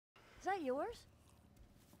Is that yours?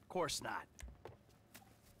 Of course not.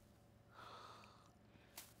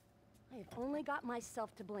 I have only got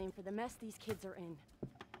myself to blame for the mess these kids are in.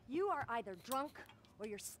 You are either drunk, or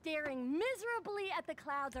you're staring miserably at the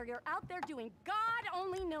clouds, or you're out there doing God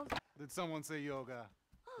only knows. Did someone say yoga?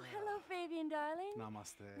 Oh, hello, Fabian, darling.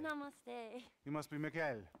 Namaste. Namaste. You must be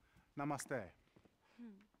Mikael. Namaste.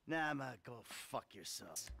 Nah, go fuck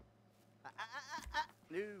yourself.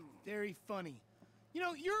 No. Very funny. You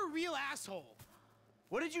know, you're a real asshole.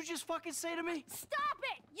 What did you just fucking say to me? Stop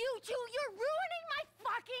it! You two, you're ruining my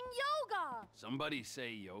fucking yoga! Somebody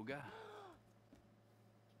say yoga?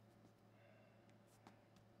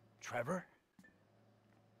 Trevor?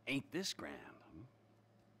 Ain't this grand, huh?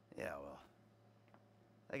 Yeah, well,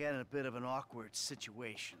 I got in a bit of an awkward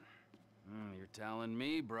situation. You're telling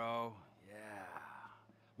me, bro. Yeah.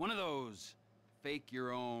 One of those fake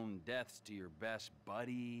your own deaths to your best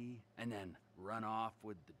buddy, and then run off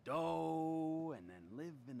with the dough, and then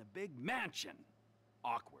live in a big mansion.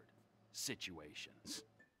 Awkward situations.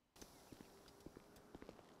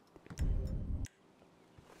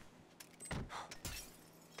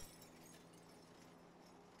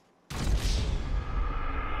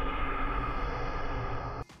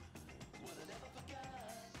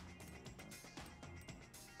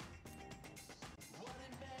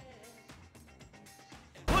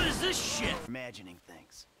 What is this shit? Imagining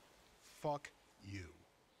things. Fuck you.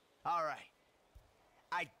 All right.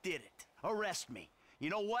 I did it. Arrest me. You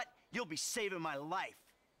know what? You'll be saving my life.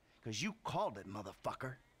 'Cause you called it,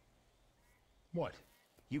 motherfucker. What?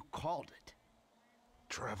 You called it.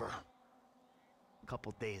 Trevor? A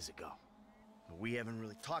couple days ago. But we haven't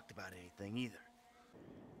really talked about anything either.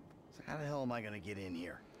 So how the hell am I gonna get in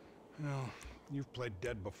here? Well, you've played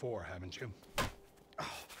dead before, haven't you?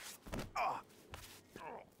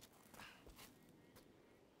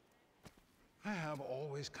 I have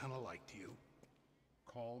always kind of liked you.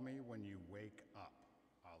 Call me when you wake up.